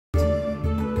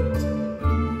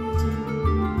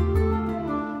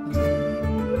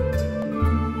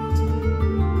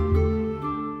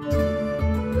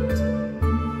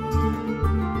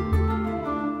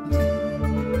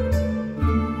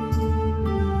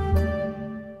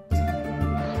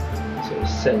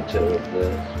centre of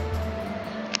the,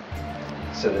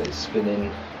 so that it's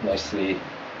spinning nicely,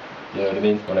 you know what I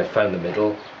mean? When I found the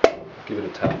middle, give it a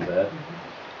tap there,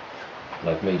 and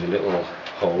I've made a little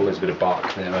hole. There's a bit of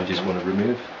bark there I just want to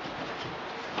remove.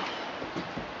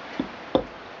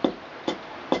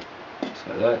 Just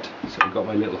like that. So I've got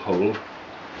my little hole,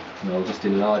 and I'll just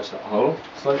enlarge that hole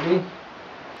slightly,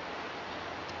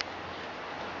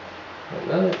 like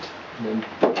that. And then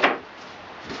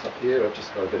up here I've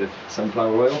just got a bit of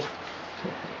sunflower oil,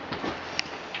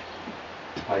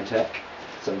 high-tech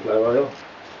sunflower oil,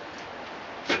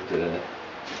 and a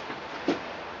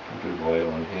bit of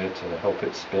oil on here to help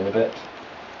it spin a bit.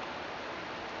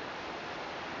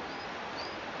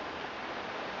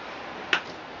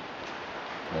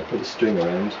 And I put a string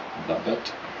around that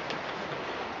bit.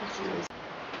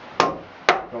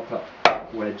 Drop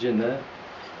that wedge in there.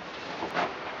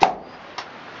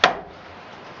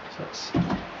 So that's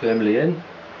firmly in,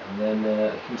 and then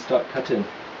I can start cutting.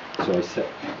 So I set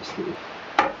this little,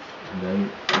 and then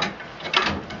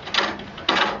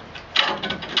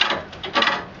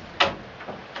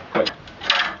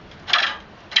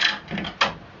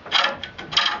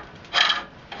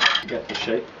get the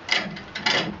shape,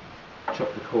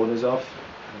 chop the corners off,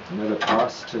 another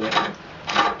pass to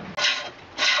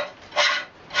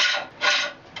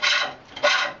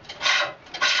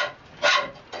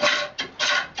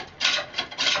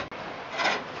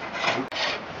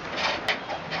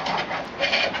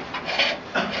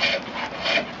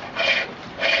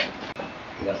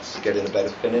that's getting a better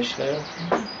finish now.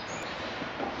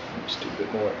 Just do a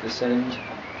bit more at this end.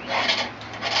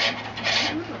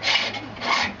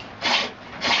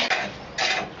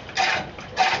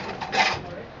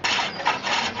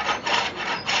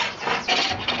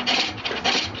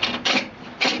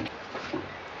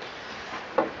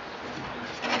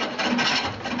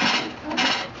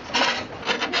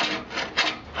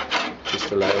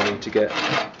 Just allowing me to get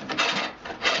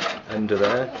under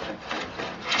there,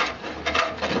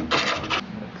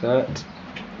 like that,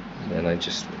 and then I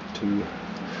just want to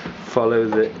follow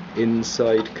the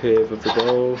inside curve of the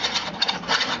bowl.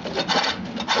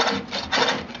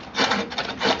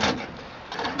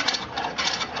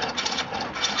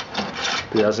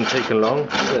 It hasn't taken long,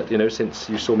 you know, since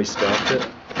you saw me start it.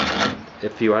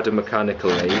 If you had a mechanical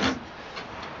lathe,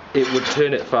 it would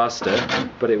turn it faster,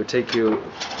 but it would take you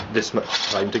this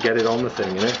much time to get it on the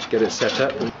thing, you know, get it set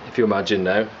up. If you imagine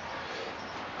now,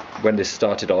 when this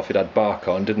started off, it had bark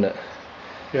on, didn't it?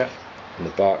 Yeah. And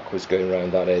the bark was going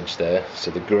around that edge there,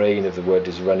 so the grain of the wood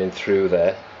is running through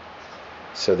there,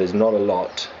 so there's not a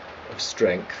lot of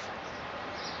strength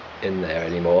in there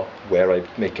anymore, where I'm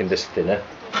making this thinner.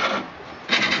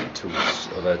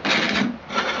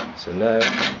 So now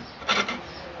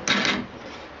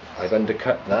I've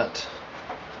undercut that.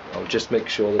 I'll just make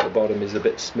sure that the bottom is a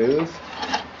bit smooth,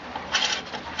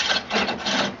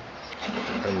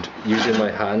 and using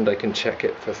my hand I can check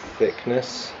it for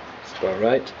thickness. It's about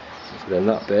right. So then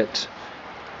that bit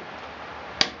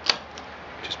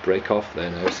just break off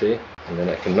there now, see, and then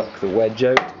I can knock the wedge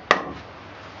out,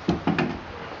 and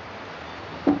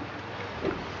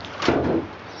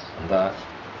that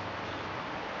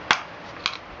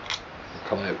will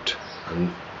come out,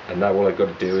 and now all I've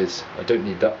got to do is, I don't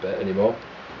need that bit anymore,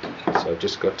 so I've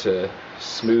just got to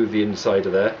smooth the inside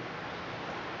of there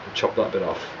and chop that bit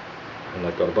off, and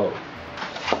I've got a bowl.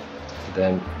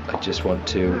 Then I just want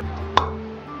to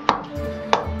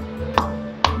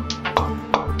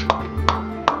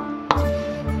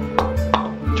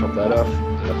chop that off,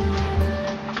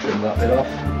 trim that bit off.